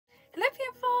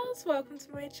loves, welcome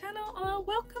to my channel, or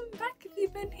welcome back if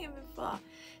you've been here before.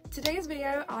 Today's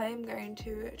video I am going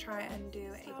to try and do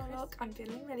a look. I'm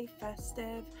feeling really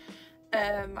festive.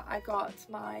 I got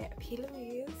my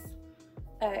Plouise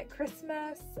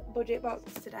Christmas budget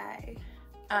box today,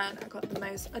 and I got the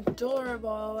most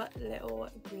adorable little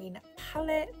green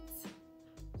palette.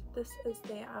 This is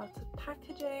the outer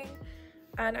packaging,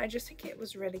 and I just think it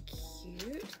was really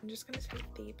cute. I'm just going to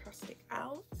take the plastic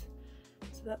out.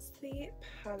 So that's the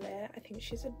palette. I think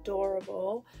she's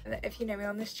adorable. And if you know me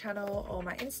on this channel or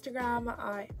my Instagram,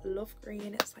 I love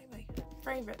green. It's like my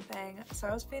favorite thing. So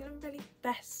I was feeling really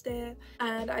festive,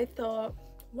 and I thought,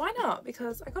 why not?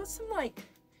 Because I got some like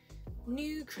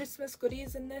new Christmas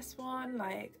goodies in this one,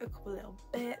 like a couple little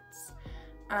bits,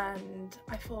 and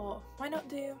I thought, why not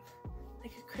do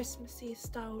like a Christmassy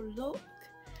style look?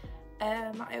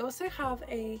 I also have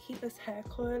a heatless hair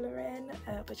coiler in,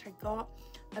 which I got.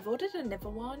 I've ordered another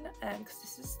one because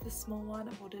this is the small one.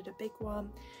 I've ordered a big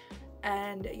one,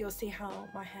 and you'll see how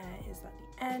my hair is at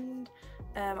the end.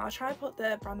 I'll try and put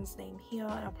the brand's name here,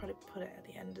 and I'll probably put it at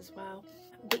the end as well.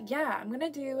 But yeah, I'm gonna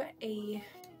do a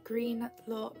green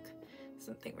look,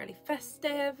 something really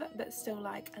festive but still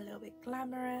like a little bit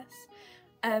glamorous.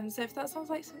 So if that sounds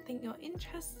like something you're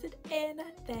interested in,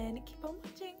 then keep on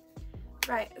watching.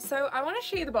 Right, so I want to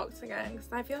show you the box again because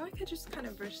I feel like I just kind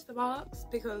of rushed the box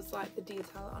because like the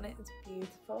detail on it is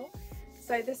beautiful.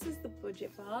 So this is the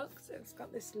budget box. It's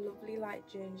got this lovely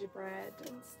like gingerbread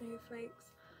and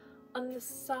snowflakes on the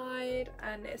side,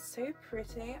 and it's so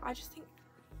pretty. I just think,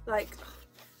 like,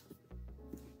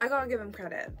 I gotta give them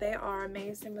credit. They are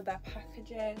amazing with their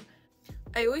packaging.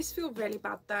 I always feel really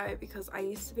bad though because I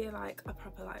used to be like a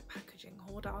proper like packaging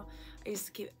hoarder. I used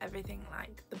to keep everything,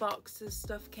 like the boxes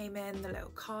stuff came in, the little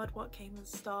card what came with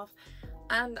stuff,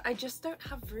 and I just don't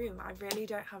have room. I really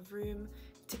don't have room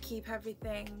to keep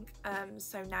everything.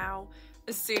 So now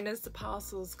as soon as the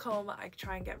parcels come, I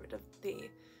try and get rid of the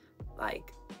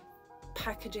like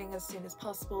packaging as soon as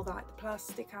possible, like the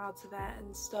plastic out of it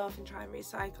and stuff, and try and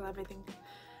recycle everything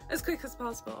as quick as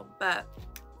possible. But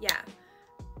yeah.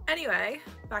 Anyway,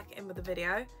 back in with the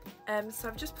video. So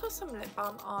I've just put some lip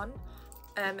balm on.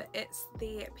 It's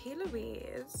the Plouise,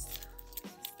 this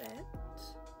is it,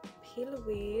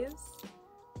 Plouise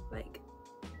like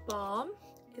balm.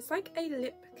 It's like a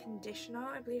lip conditioner,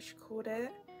 I believe she called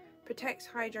it. Protects,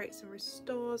 hydrates and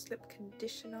restores lip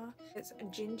conditioner. It's a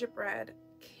gingerbread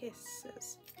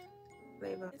kisses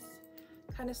flavor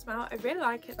kind of smell. I really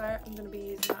like it though. I'm going to be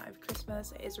using that over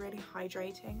Christmas. It is really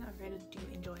hydrating. I really do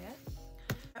enjoy it.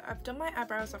 I've done my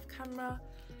eyebrows off camera.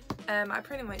 I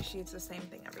pretty much use the same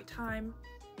thing every time.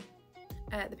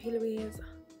 The Plouise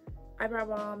eyebrow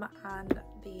balm and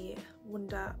the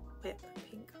Wonder Whip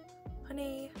Pink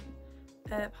Honey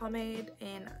pomade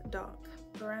in dark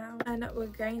brown. And we're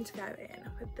going to go in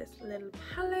with this little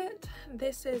palette.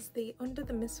 This is the Under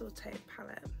the Mistletoe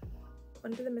palette.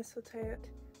 Under the Mistletoe,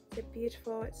 it's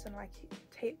beautiful. It's in like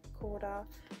a tape recorder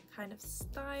kind of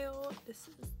style. This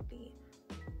is the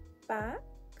back.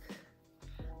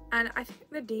 And I think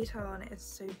the detail on it is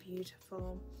so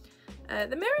beautiful.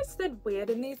 The mirror is dead weird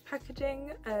in these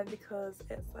packaging because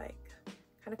it's like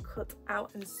kind of cut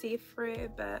out and see-through,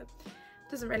 but it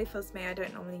doesn't really fuzz me. I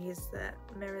don't normally use the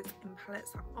mirrors in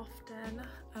palettes that often,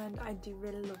 and I do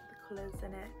really love the colours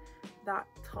in it. That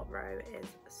top row is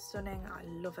stunning. I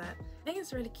love it. I think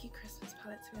it's a really cute Christmas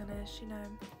palette, to be honest, you know.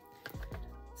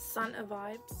 Santa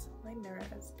vibes. My mirror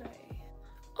is dirty.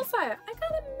 Also, I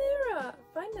got a mirror,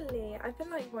 finally. I've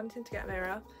been like wanting to get a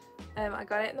mirror. I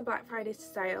got it in the Black Friday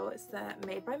sale. It's the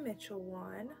Made by Mitchell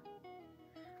one.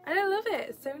 And I love it.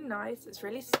 It's so nice. It's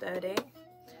really sturdy.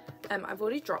 I've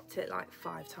already dropped it like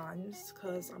 5 times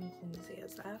because I'm clumsy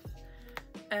as F.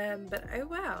 But oh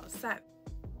well. So, I'm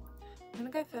going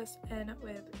to go first in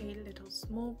with a little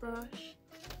small brush.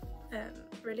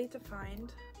 Really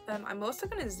defined. I'm also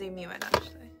going to zoom you in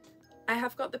actually. I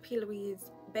have got the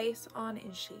Plouise base on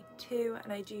in shade 2,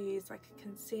 and I do use like a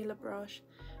concealer brush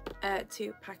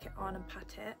to pack it on and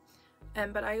pat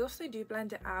it, but I also do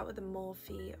blend it out with the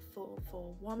Morphe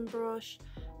 441 brush.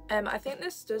 I think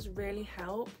this does really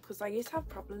help because I used to have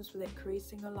problems with it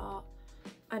creasing a lot,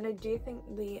 and I do think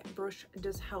the brush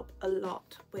does help a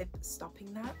lot with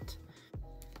stopping that.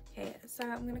 Okay, so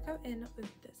I'm going to go in with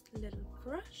this little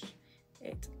brush.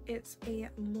 It's a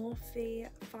Morphe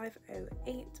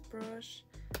 508 brush,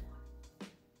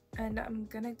 and I'm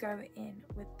gonna go in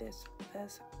with this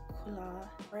first colour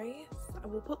Race. I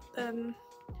will put the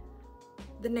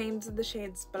names of the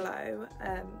shades below.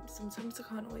 Sometimes I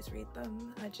can't always read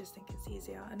them. I just think it's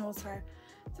easier, and also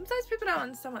sometimes people don't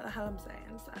understand what the hell I'm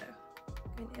saying, so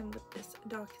going in with this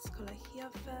darkest colour here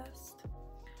first.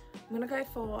 I'm gonna go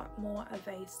for more of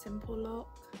a simple look.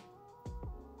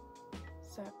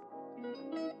 So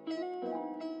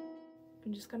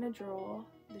I'm just gonna draw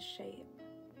the shape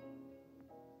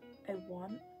I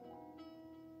want.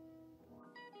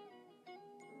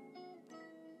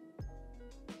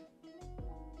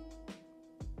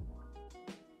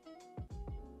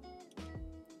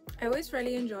 I always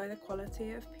really enjoy the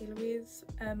quality of Plouise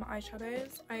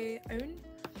eyeshadows. I own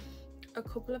a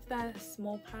couple of their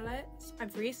small palettes.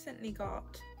 I've recently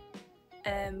got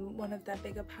one of their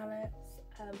bigger palettes,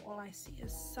 All I See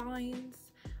Is Signs,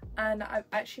 and I've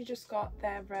actually just got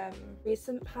their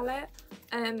recent palette.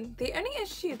 The only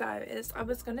issue though is I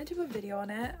was going to do a video on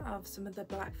it of some of the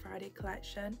Black Friday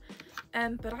collection,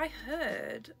 but I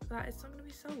heard that it's not going to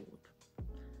be sold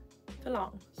for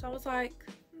long, so I was like,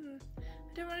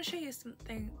 I don't want to show you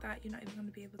something that you're not even going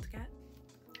to be able to get.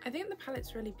 I think the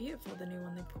palette's really beautiful, the new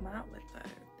one they've come out with though,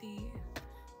 the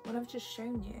one I've just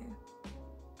shown you,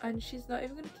 and she's not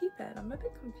even going to keep it. I'm a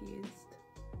bit confused.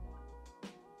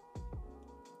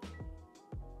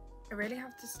 I really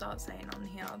have to start saying on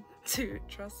here to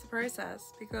trust the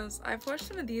process, because I've watched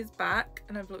some of these back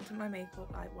and I've looked at my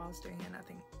makeup like whilst doing it, and I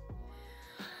think,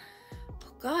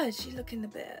 oh god, she's looking a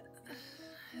bit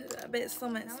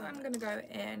slummy. Now I'm going to go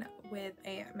in with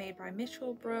a Made by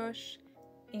Mitchell brush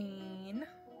in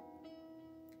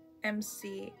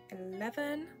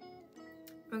MC11.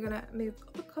 I'm going to move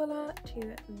up a colour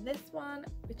to this one,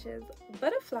 which is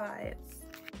Butterflies,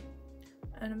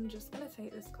 and I'm just going to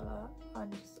take this colour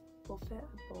and just buff it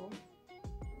above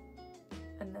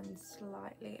and then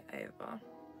slightly over.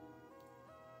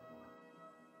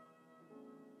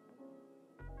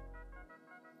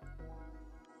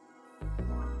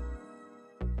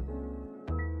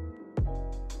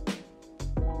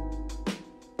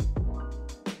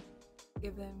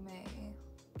 Giving me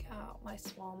get out my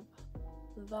swamp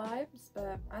vibes,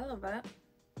 but I love it.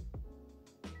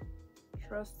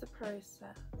 Trust the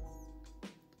process.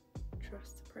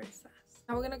 Trust the process.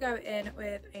 Now we're going to go in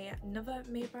with another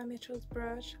Made by Mitchell's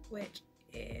brush, which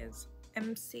is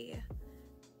MC10.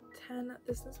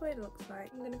 This is what it looks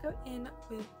like. I'm going to go in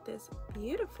with this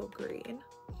beautiful green,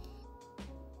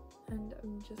 and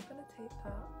I'm just going to take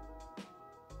that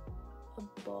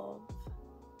above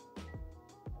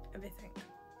everything.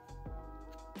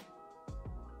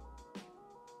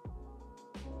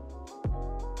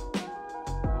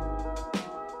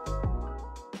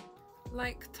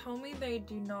 Like, tell me they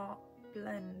do not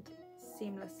blend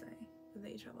seamlessly with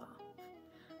each other.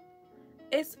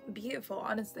 It's beautiful,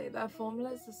 honestly. Their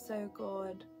formulas are so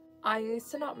good. I used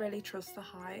to not really trust the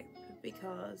hype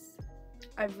because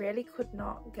I really could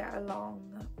not get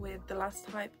along with the last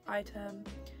hype item,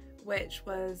 which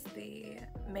was the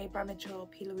Made by Mitchell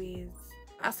Plouise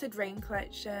Acid Rain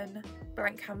collection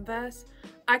blank canvas.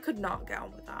 I could not get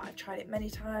on with that. I tried it many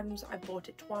times. I bought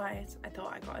it twice. I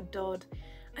thought I got a dud,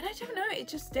 and I don't know, it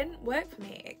just didn't work for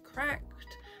me. It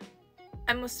cracked.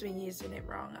 I must have been using it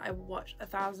wrong. I watched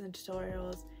 1,000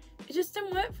 tutorials. It just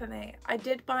didn't work for me. I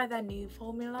did buy their new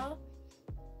formula,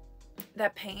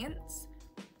 their paints.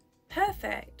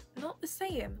 Perfect. Not the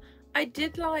same. I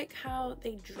did like how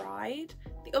they dried.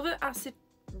 The other Acid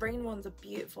Rain ones are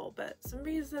beautiful, but for some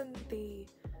reason the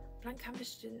blank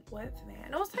canvas didn't work for me.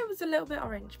 And also it was a little bit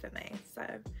orange for me, so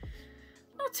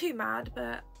not too mad,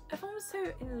 but everyone was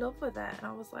so in love with it and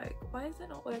I was like, why is it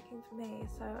not working for me?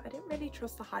 So I didn't really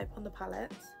trust the hype on the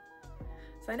palettes,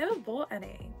 so I never bought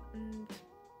any, and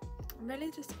I'm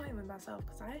really disappointed with myself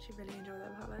because I actually really enjoy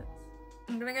their palettes.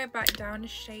 I'm gonna go back down a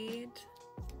shade,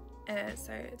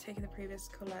 so taking the previous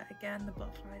colour again, the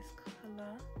Butterflies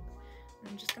colour.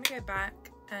 I'm just gonna go back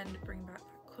and bring back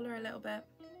that colour a little bit.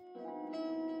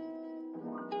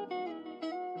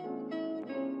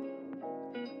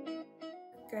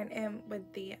 Going in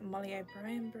with the Molly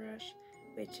O'Brien brush,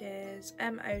 which is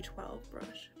MO12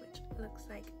 brush, which looks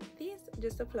like this,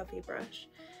 just a fluffy brush.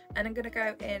 And I'm gonna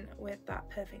go in with that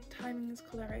Perfect Timings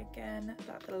colour again,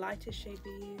 that the lightest shade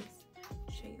we use.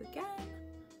 Show you again.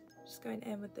 Just going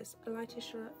in with this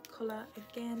lightest colour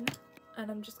again,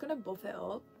 and I'm just gonna buff it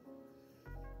up.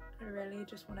 I really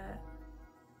just want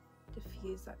to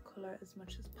diffuse that colour as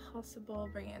much as possible,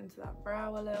 bring it into that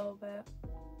brow a little bit.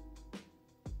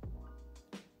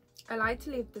 I like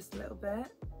to leave this little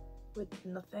bit with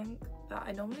nothing, that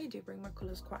I normally do bring my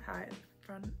colours quite high in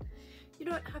front. You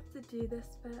don't have to do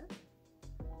this bit.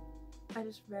 I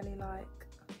just really like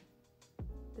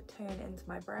the tone into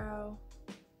my brow.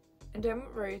 And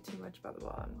don't worry too much about the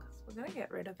bottom because we're going to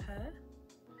get rid of her.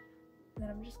 And then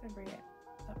I'm just going to bring it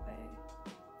that way.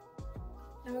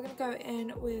 Now we're going to go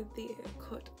in with the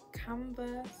Cut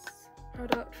Canvas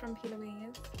product from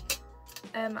Plouise.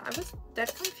 I was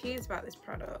dead confused about this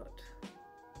product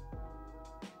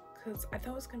because I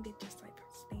thought it was going to be just like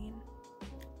Vaseline,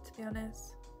 to be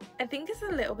honest. I think it's a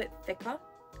little bit thicker.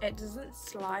 It doesn't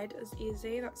slide as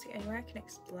easy. That's the only way I can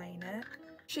explain it.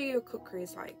 Show you a cut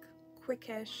crease like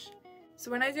quickish. So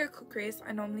when I do a cut crease,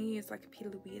 I normally use like a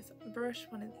Plouise brush,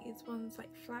 one of these ones,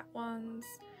 like flat ones.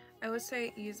 I also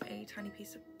use a tiny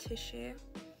piece of tissue,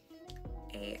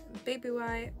 a baby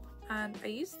wipe, and I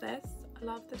use this a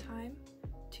lot of the time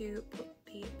to put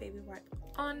the baby wipe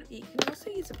on. You can also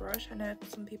use a brush. I know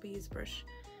some people use brush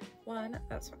one.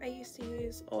 That's what I used to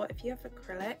use. Or if you have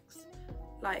acrylics,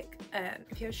 like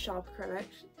if you have sharp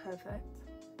acrylics, perfect.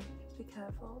 Just be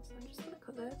careful. So I'm just gonna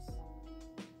cut this.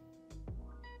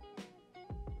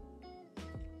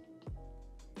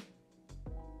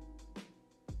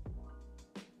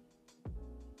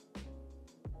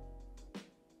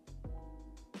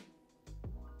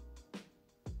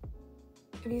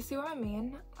 If you see what I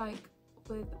mean, like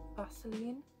with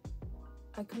Vaseline,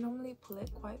 I can normally pull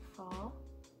it quite far,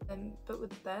 but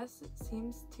with this, it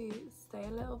seems to stay a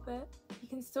little bit. You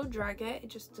can still drag it, it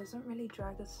just doesn't really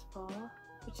drag as far,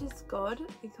 which is good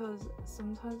because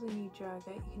sometimes when you drag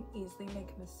it, you can easily make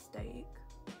a mistake.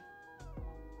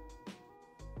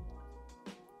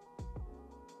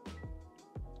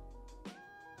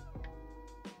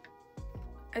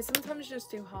 I sometimes just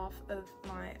do half of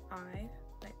my eye,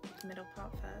 like the middle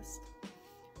part first,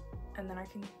 and then I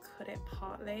can cut it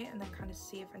partly and then kind of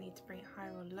see if I need to bring it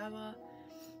higher or lower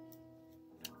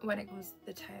when it comes to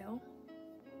the tail.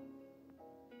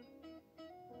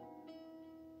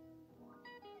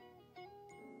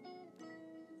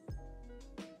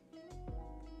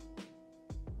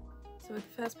 So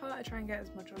with the first part, I try and get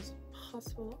as much as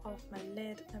possible off my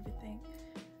lid and everything,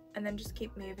 and then just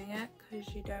keep moving it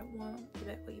because you don't want the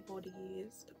bit what you've already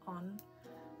used on,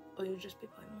 or you'll just be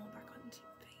putting more back onto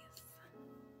your face.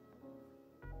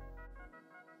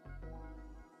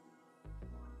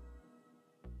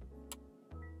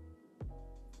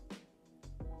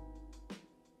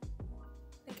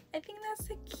 Like, I think that's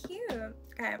so cute.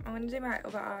 Okay, I'm gonna do my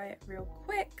other eye real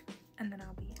quick and then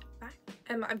I'll be back.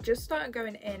 I've just started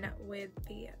going in with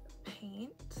the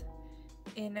paint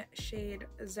in shade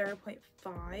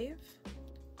 0.5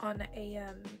 on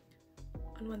a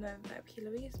on one of the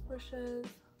Plouise brushes.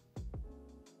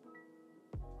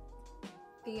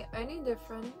 The only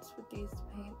difference with these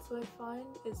paints I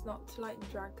find is not to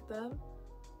like drag them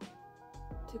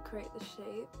to create the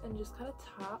shape and just kind of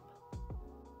tap,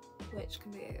 which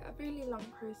can be a really long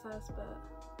process, but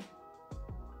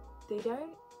they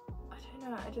don't, I don't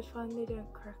know, I just find they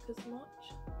don't crack as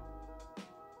much.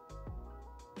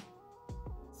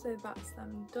 So that's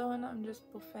them done. I'm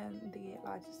just buffing the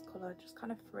lightest colour just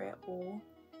kind of through it all,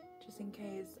 just in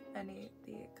case any of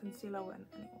the concealer went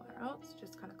anywhere else,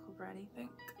 just kind of cover anything.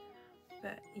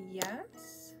 But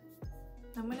yes,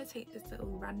 I'm going to take this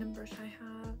little random brush I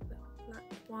have, the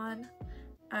black one,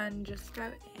 and just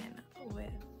go in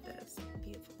with this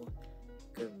beautiful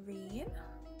green.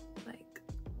 Like,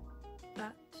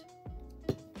 that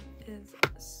is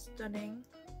stunning,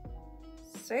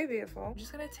 so beautiful. I'm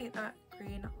just going to take that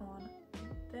green on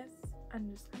this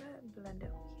and just gonna blend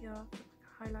it up here for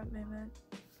like a highlight moment.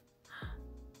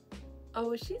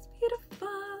 Oh, she's beautiful.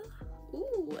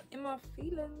 Ooh, in my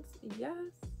feelings, yes.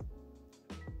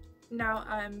 Now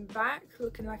I'm back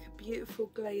looking like a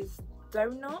beautiful glazed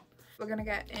donut. We're gonna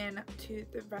get into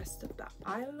the rest of the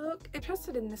eye look. I'm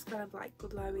interested in this kind of like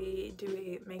glowy,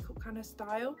 dewy makeup kind of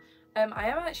style. I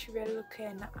am actually really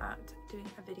looking at doing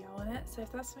a video on it, so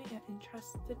if that's something you're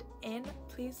interested in,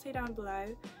 please say down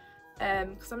below,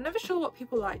 because I'm never sure what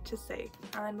people like to see.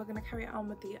 And we're going to carry on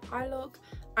with the eye look.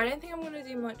 I don't think I'm going to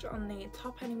do much on the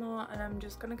top anymore, and I'm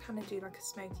just going to kind of do like a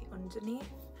smoky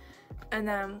underneath, and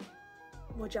then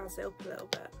we'll jazz it up a little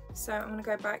bit. So I'm going to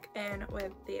go back in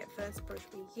with the first brush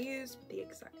we used, with the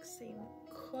exact same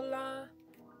colour.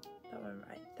 That one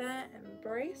right there,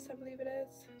 Embrace, I believe it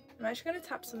is. I'm actually going to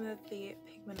tap some of the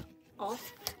pigment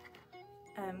off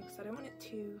because I don't want it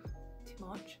too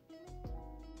much.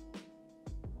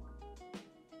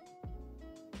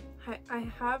 I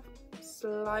have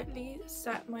slightly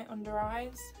set my under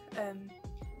eyes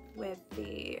with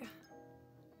the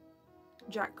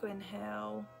Jaclyn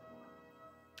Hill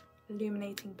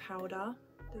illuminating powder.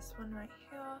 This one right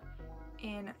here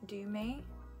in Do Me.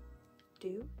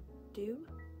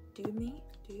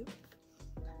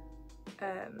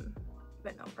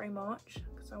 But not very much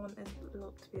because I want this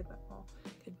look to be a bit more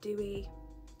like a dewy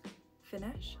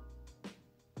finish.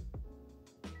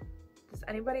 Does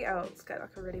anybody else get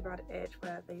like a really bad itch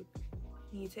where they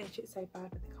need to itch it so bad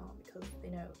but they can't because they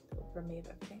know it'll remove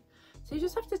everything? So you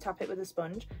just have to tap it with a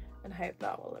sponge and hope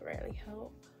that will really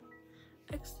help.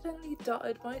 Accidentally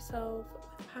dotted myself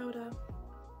with powder.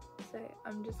 So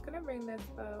I'm just gonna bring this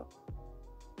about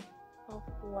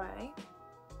halfway.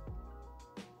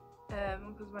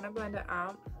 Because when I blend it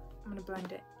out, I'm gonna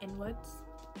blend it inwards.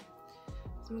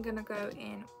 So I'm gonna go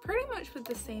in pretty much with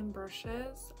the same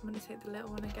brushes. I'm gonna take the little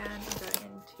one again and go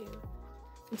into,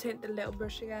 and take the little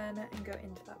brush again and go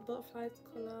into that butterflies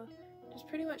colour. Just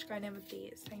pretty much going in with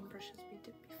the same brushes we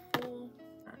did before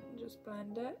and just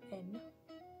blend it in.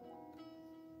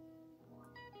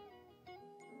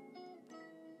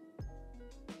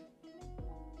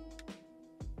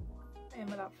 In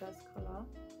with that first colour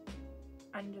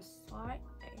and just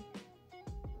slightly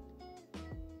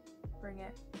bring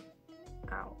it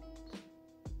out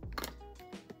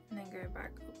and then go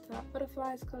back up to that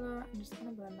butterflies colour and just kind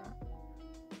of blend that.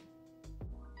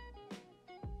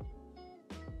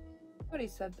 I've already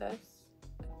said this,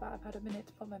 but I've had a minute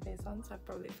to put my base on, so I've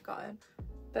probably forgotten,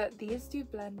 but these do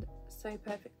blend so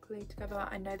perfectly together.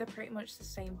 I know they're pretty much the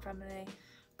same family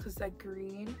because they're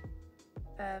green,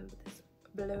 this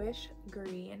bluish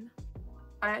green.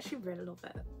 I actually really love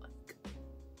it. Like,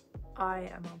 I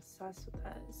am obsessed with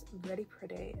it. It's really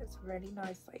pretty. It's really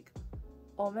nice, like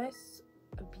almost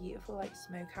a beautiful like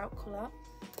smoke out colour.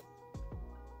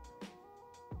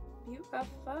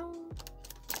 Beautiful.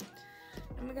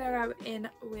 And we're gonna go in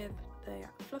with the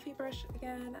fluffy brush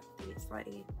again,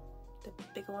 the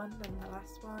bigger one than the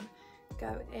last one.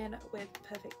 Go in with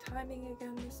Perfect Timing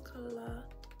again, this colour.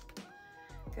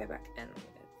 Go back in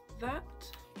with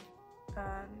that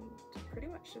and pretty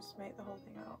much just make the whole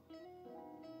thing out.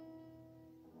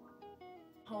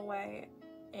 Whole way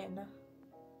in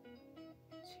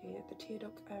to the two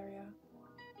duck area.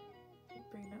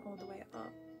 Bring it all the way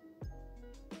up.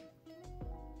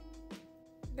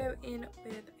 Go in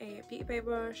with a Beauty Bay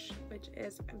brush, which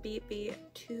is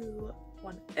BB210.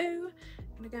 I'm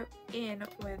gonna go in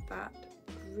with that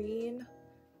green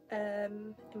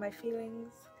in my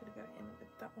feelings. Gonna go in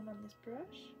with that one on this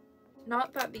brush.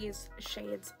 Not that these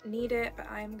shades need it, but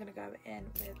I'm gonna go in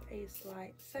with a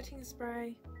slight setting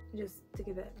spray just to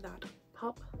give it that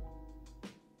pop.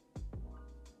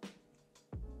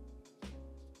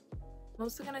 I'm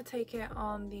also going to take it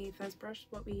on the first brush,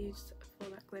 what we used for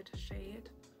that glitter shade,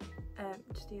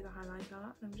 to do the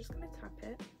highlighter, and I'm just going to tap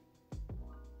it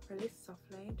really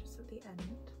softly just at the end,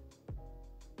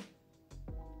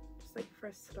 just like for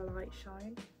a slight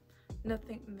shine,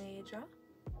 nothing major.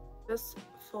 Just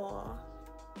for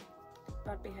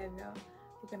bad behaviour,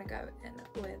 we're going to go in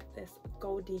with this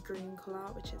goldy green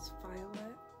colour, which is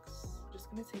Fireworks. I'm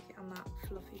just going to take it on that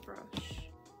fluffy brush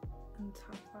and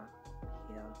tap that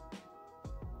here.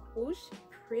 Oh, she's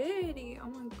pretty. Oh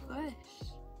my gosh.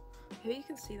 I hope you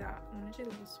can see that. I'm going to do a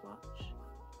little swatch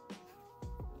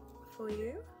for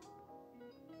you.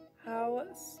 How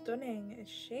stunning is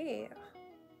she?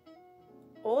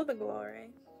 All the glory.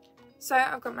 So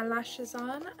I've got my lashes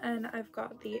on and I've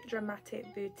got the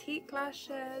Dramatic Boutique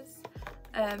lashes.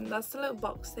 That's the little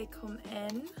box they come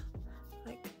in,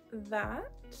 like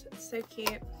that. It's so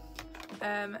cute.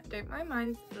 Don't mind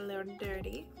mine's a little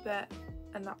dirty, but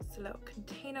and that's the little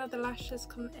container the lashes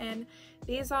come in.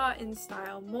 These are in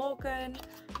style Morgan.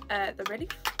 They're really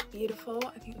beautiful.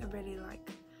 I think they're really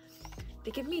like,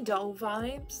 they give me doll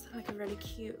vibes, like a really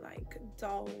cute like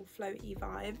doll floaty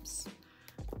vibes.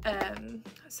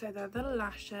 So they're the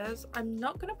lashes. I'm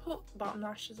not gonna put bottom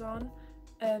lashes on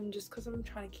just because I'm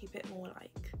trying to keep it more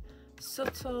like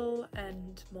subtle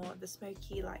and more of the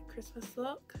smoky like Christmas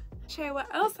look. Show you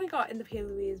what else I got in the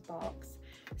Plouise box.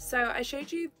 So I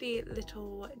showed you the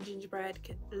little gingerbread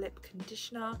lip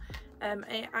conditioner.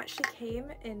 It actually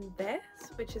came in this,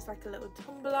 which is like a little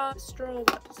tumbler, straw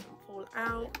that doesn't fall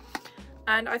out,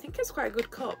 and I think it's quite a good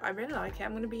cup. I really like it.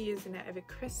 I'm going to be using it over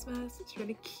Christmas. It's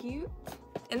really cute.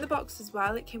 In the box as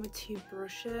well, it came with two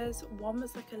brushes. One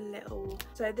was like a little,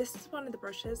 so this is one of the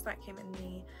brushes that came in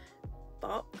the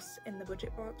box, in the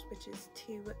budget box, which is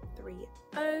 230.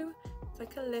 It's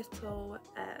like a little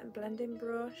blending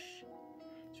brush.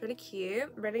 It's really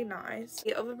cute, really nice.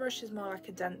 The other brush is more like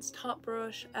a dense top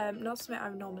brush, not something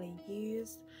I've normally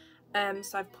used,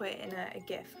 so I've put it in a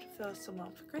gift for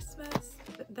someone for Christmas.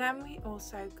 But then we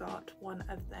also got one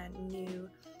of their new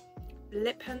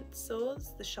lip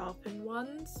pencils, the sharpened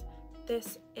ones.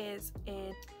 This is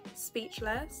in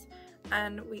Speechless,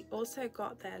 and we also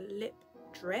got their lip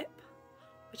drip,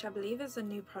 which I believe is a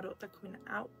new product they're coming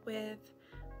out with,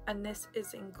 and this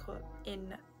is in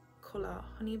colour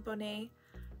Honey Bunny.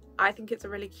 I think it's a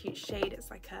really cute shade.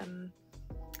 It's like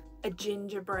a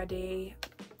gingerbready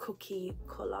cookie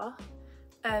colour.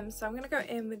 So I'm going to go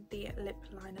in with the lip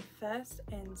liner first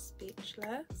in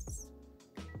Speechless.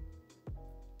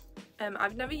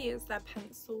 I've never used their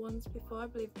pencil ones before. I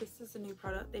believe this is a new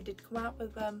product. They did come out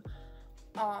with them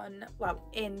on, well,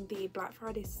 in the Black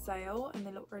Friday sale, and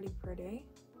they look really pretty.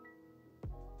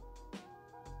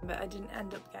 But I didn't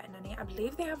end up getting any. I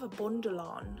believe they have a bundle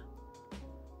on.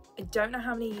 I don't know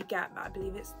how many you get, but I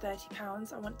believe it's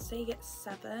 £30. I want to say you get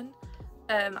 7.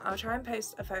 I'll try and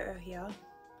post a photo here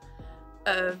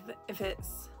of if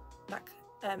it's like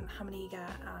how many you get,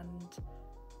 and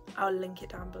I'll link it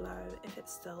down below if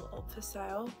it's still up for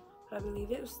sale. But I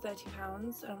believe it was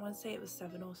 £30, and I want to say it was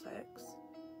 7 or 6.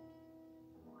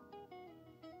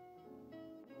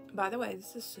 By the way,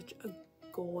 this is such a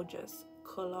gorgeous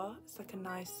colour. It's like a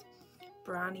nice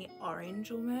browny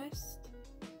orange almost.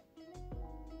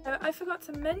 I forgot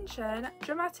to mention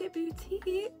Dramatique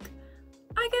Boutique.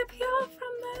 I get PR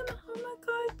from them. Oh my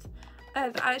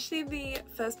god. They're actually the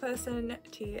first person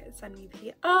to send me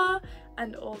PR,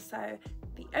 and also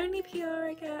the only PR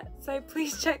I get, so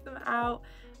please check them out.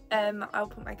 I'll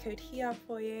put my code here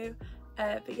for you.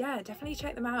 But yeah, definitely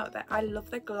check them out. I love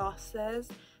their glosses.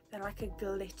 They're like a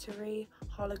glittery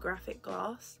holographic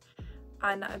gloss,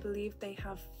 and I believe they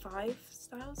have 5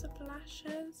 styles of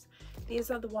lashes.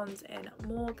 These are the ones in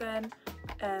Morgan.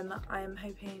 I am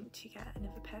hoping to get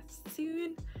another pair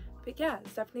soon, but yeah,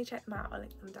 definitely check them out. I'll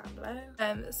link them down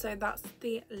below. So that's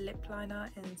the lip liner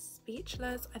in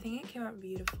Speechless. I think it came out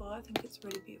beautiful. I think it's a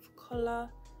really beautiful colour.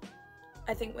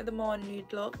 I think with a more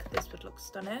nude look this would look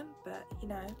stunning, but you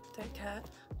know, don't care.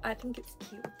 I think it's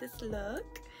cute with this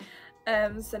look.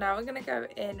 So now we're gonna go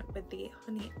in with the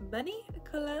Honey Bunny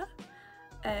colour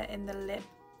in the lip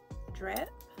drip.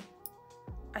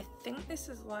 I think this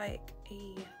is like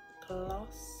a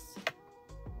gloss.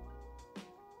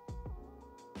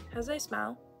 Has no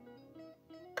smell,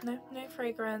 no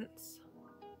fragrance,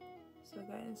 so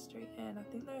going straight in. I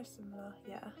think they're similar,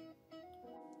 yeah.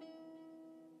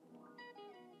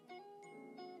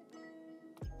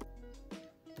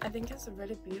 I think it's a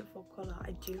really beautiful colour.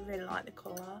 I do really like the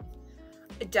colour.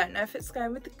 I don't know if it's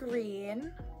going with the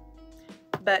green,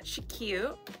 but she's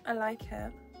cute. I like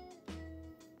her.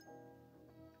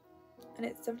 And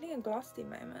it's definitely a glossy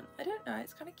moment. I don't know,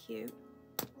 it's kind of cute.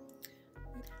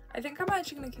 I think I'm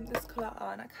actually going to keep this colour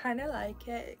on. I kind of like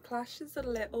it. It clashes a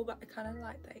little, but I kind of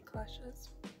like that it clashes.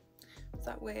 Is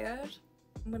that weird?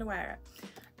 I'm going to wear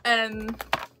it.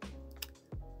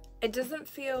 It doesn't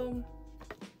feel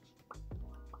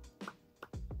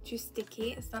too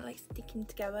sticky. It's not like sticking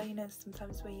together, you know,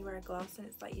 sometimes when you wear a gloss and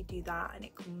it's like you do that and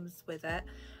it comes with it.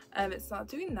 It's not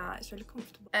doing that. It's really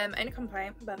comfortable. Only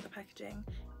complaint about the packaging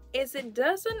is it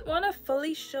doesn't want to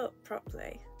fully shut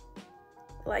properly.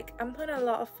 Like, I'm putting a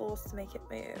lot of force to make it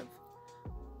move,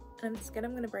 and I'm scared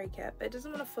I'm going to break it, but it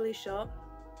doesn't want to fully shut,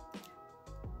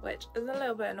 which is a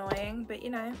little bit annoying, but you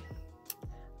know,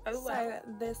 oh well. So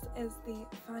this is the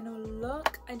final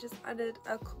look. I just added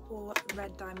a couple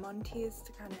red diamantes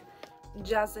to kind of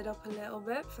jazz it up a little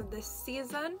bit for this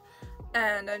season,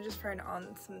 and I'm just throwing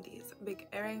on some of these big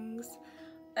earrings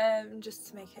just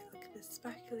to make it look a bit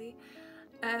sparkly.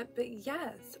 But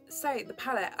yes, so the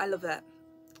palette, I love it.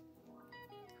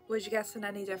 Would you guess on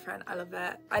any different? I love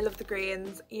it. I love the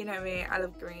greens. You know me, I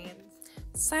love greens.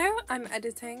 So I'm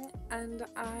editing, and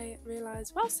I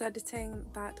realised whilst editing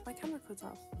that my camera cut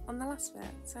off on the last bit.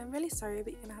 So I'm really sorry,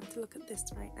 but you're gonna have to look at this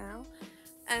right now.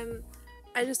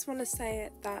 I just want to say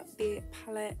that the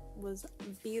palette was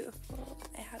beautiful.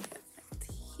 I had it right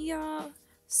here.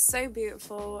 So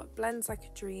beautiful. Blends like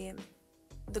a dream.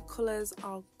 The colours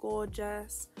are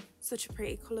gorgeous. Such a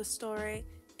pretty colour story.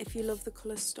 If you love the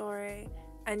colour story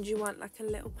and you want like a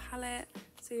little palette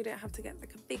so you don't have to get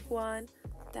like a big one,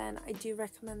 then I do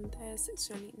recommend this.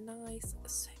 It's really nice,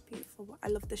 so beautiful. I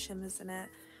love the shimmers in it.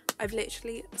 I've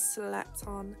literally slept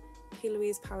on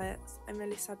Plouise palettes. I'm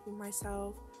really sad with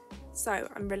myself, so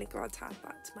I'm really glad to add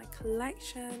that to my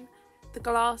collection. The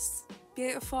gloss,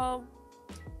 beautiful.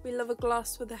 We love a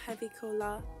gloss with a heavy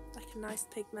colour, like a nice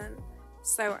pigment,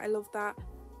 so I love that.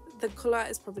 The colour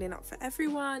is probably not for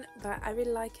everyone, but I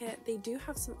really like it. They do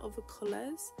have some other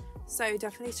colours, so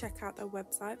definitely check out their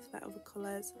website for their other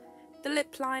colours. The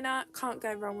lip liner, can't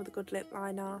go wrong with a good lip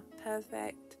liner,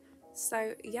 perfect.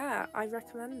 So yeah, I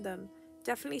recommend them.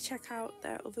 Definitely check out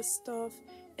their other stuff.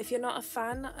 If you're not a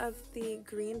fan of the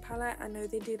green palette, I know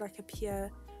they do like a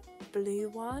pure blue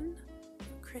one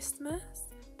for Christmas,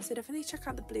 so definitely check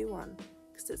out the blue one,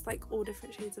 because it's like all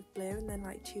different shades of blue and then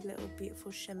like 2 little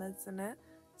beautiful shimmers in it.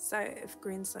 So if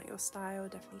green's not your style,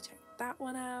 definitely check that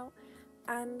one out.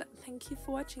 And thank you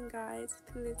for watching, guys.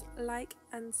 Please like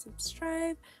and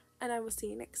subscribe, and I will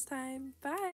see you next time. Bye.